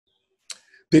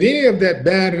Did any of that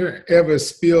banter ever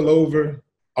spill over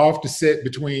off the set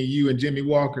between you and Jimmy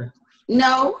Walker?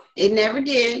 No, it never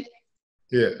did.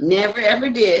 Yeah. Never, ever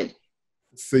did.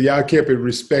 So y'all kept it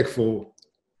respectful.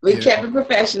 We kept it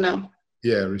professional.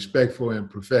 Yeah, respectful and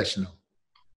professional.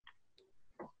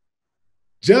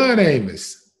 John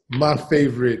Amos, my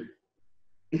favorite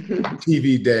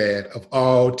TV dad of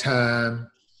all time.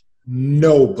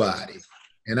 Nobody,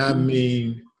 and I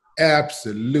mean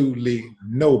absolutely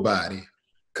nobody,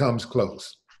 comes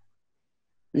close.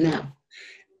 No.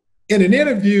 In an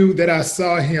interview that I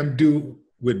saw him do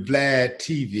with Vlad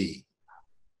TV,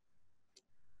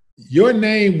 your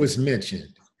name was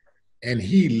mentioned, and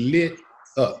he lit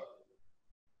up.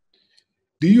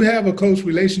 Do you have a close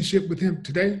relationship with him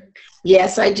today?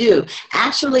 Yes, I do.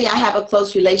 Actually, I have a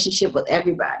close relationship with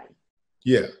everybody.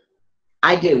 Yeah.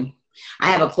 I do.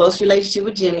 I have a close relationship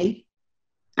with Jimmy.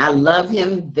 I love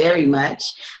him very much.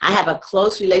 I have a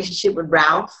close relationship with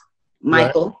Ralph,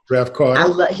 Michael. Ralph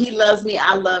Carter. He loves me.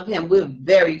 I love him. We're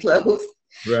very close.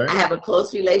 Right. I have a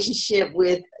close relationship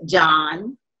with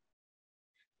John.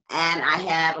 And I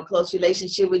have a close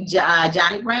relationship with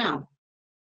Johnny Brown.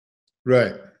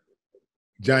 Right.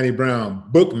 Johnny Brown,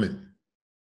 Bookman.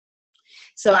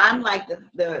 So I'm like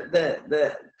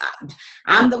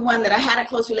I'm the one that I had a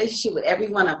close relationship with every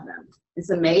one of them. It's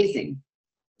amazing.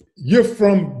 You're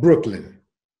from Brooklyn,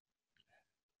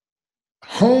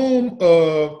 home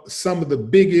of some of the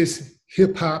biggest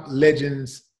hip hop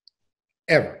legends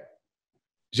ever.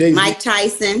 Jay-Z. Mike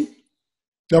Tyson.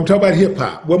 No, I'm talking about hip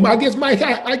hop. Well, I guess Mike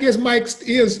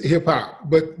is hip hop,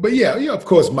 but yeah, of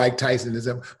course Mike Tyson is.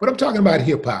 But I'm talking about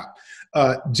hip hop.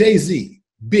 Jay-Z,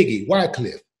 Biggie,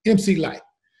 Wycliffe, MC Lyte,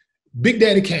 Big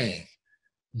Daddy Kane,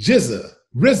 Jizza,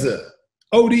 RZA,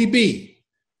 ODB,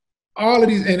 all of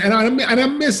these, and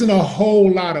I'm missing a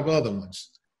whole lot of other ones.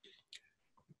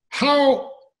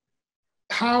 How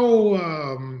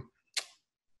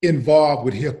involved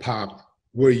with hip hop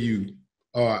were you?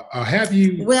 Have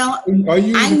you? Well,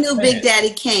 I knew Big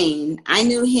Daddy Kane. I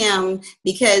knew him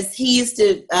because he used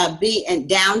to be in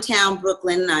downtown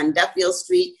Brooklyn on Duffield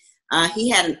Street. He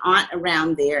had an aunt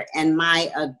around there, and my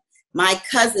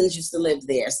cousins used to live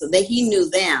there, so he knew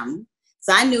them.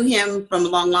 So I knew him from a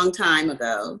long, long time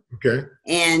ago. Okay.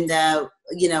 And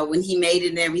when he made it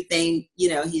and everything,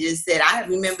 he just said, "I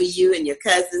remember you and your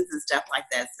cousins and stuff like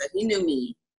that." So he knew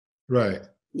me. Right.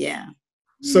 Yeah.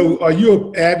 So are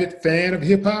you an avid fan of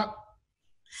hip hop?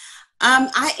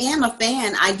 I am a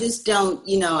fan. I just don't,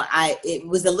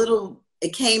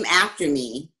 it came after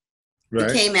me. Right.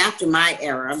 It came after my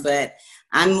era, but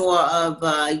I'm more of,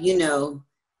 the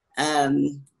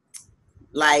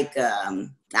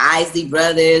Isley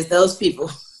Brothers, those people.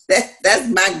 That's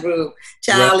my group.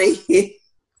 Charlie.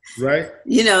 Right.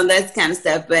 That kind of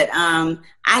stuff. But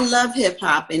I love hip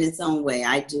hop in its own way.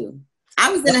 I do.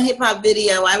 I was in a hip hop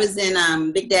video. I was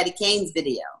in Big Daddy Kane's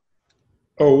video.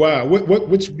 Oh wow!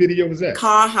 Which video was that?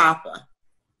 Car Hopper.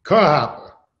 Car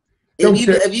Hopper.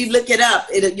 If you look it up,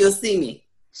 you'll see me.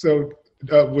 So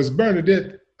was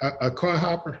BernNadette a car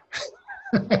hopper?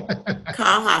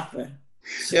 Car hopper.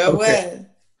 Sure was.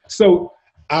 So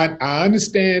I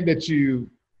understand that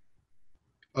you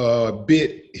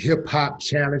bit hip hop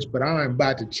challenge, but I'm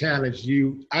about to challenge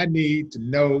you. I need to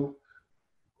know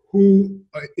who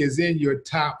is in your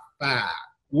top 5.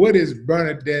 What is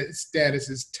BernNadette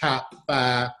Stanis's top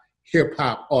 5 hip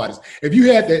hop artists? If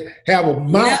you had to have a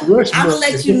Mount Rushmore, I'm gonna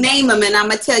let you name them, and I'm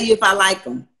gonna tell you if I like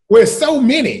them. Well, it's so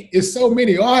many. It's so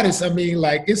many artists. I mean,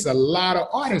 it's a lot of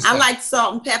artists. I like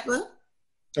Salt and Pepper.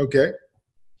 Okay.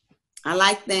 I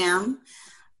like them.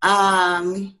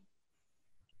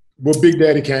 Well, Big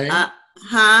Daddy Kane.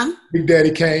 Big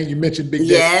Daddy Kane. You mentioned Big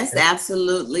Daddy. Yes,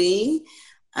 absolutely.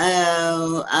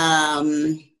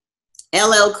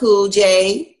 LL Cool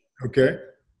J. Okay.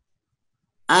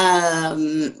 Let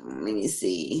me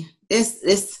see.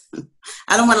 This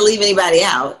I don't want to leave anybody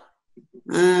out.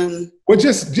 Well,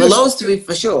 just those 3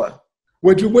 for sure.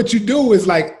 What you do is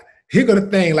here go the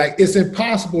thing. It's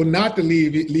impossible not to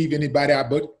leave anybody out.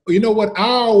 But you know what? I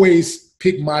always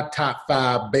pick my top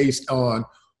 5 based on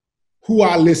who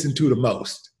I listen to the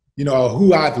most. Or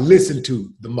who I've listened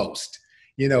to the most.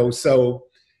 So.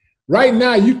 Right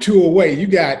now, you 2 away. You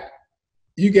got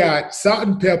Salt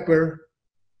and Pepper,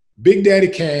 Big Daddy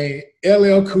Kane,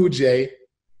 LL Cool J.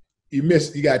 You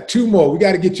got 2 more. We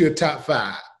got to get you a top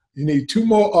 5. You need 2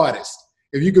 more artists.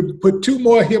 If you could put 2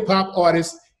 more hip hop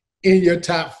artists in your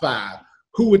top 5,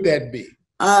 who would that be?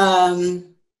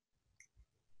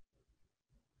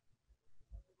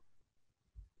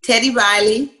 Teddy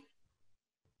Riley.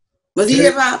 Was he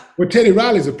hip hop? Well, Teddy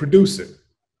Riley's a producer.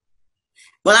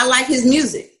 Well, I like his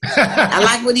music. I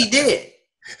like what he did.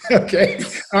 Okay.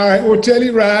 All right. Well, Teddy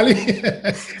Riley.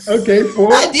 Okay.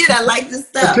 4. I did. I like this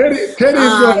stuff. Teddy's going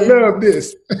to love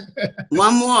this.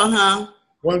 One more, huh?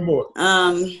 One more.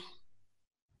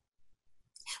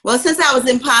 Well, since I was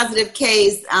in Positive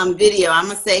K's video, I'm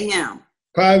going to say him.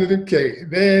 Positive K.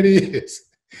 There it is.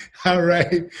 All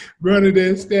right.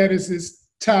 BernNadette Stanis'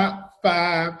 top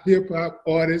 5 hip-hop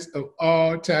artists of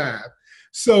all time.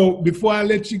 So before I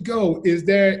let you go, is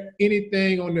there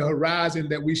anything on the horizon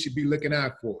that we should be looking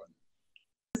out for?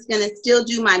 I'm going to still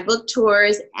do my book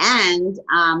tours, and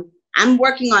I'm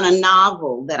working on a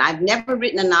novel that I've never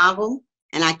written a novel,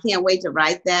 and I can't wait to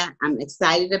write that. I'm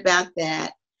excited about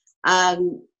that.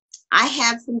 I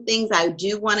have some things I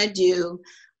do want to do.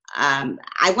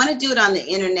 I want to do it on the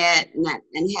internet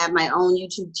and have my own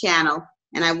YouTube channel,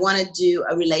 and I want to do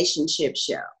a relationship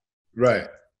show. Right.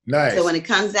 Nice. So when it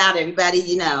comes out, everybody,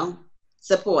 you know,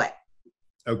 support.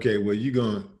 Okay, well, you're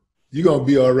gonna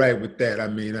be all right with that. I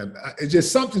mean, it's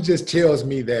just something just tells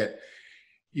me that,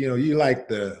 you know, you like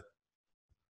the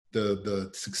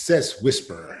success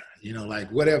whisperer. You know, like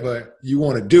whatever you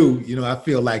want to do, you know, I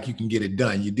feel like you can get it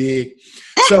done. You dig?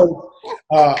 So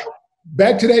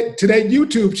back to that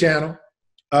YouTube channel.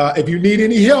 If you need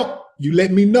any help, you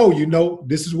let me know. You know,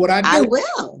 this is what I do. I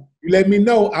will. You let me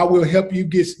know. I will help you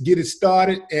get it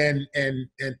started and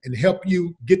help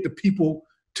you get the people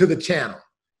to the channel.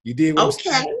 You did what okay.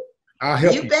 I'm saying? I'll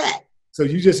help you. You bet. So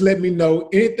you just let me know.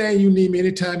 Anything you need me,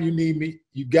 anytime you need me,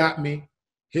 you got me.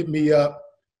 Hit me up,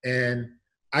 and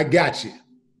I got you.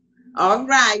 All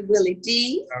right, Willie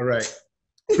D. All right.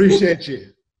 Appreciate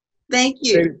you. Thank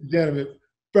you. Ladies and gentlemen,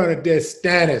 BernNadette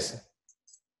Stanis.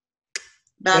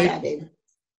 Bye, baby.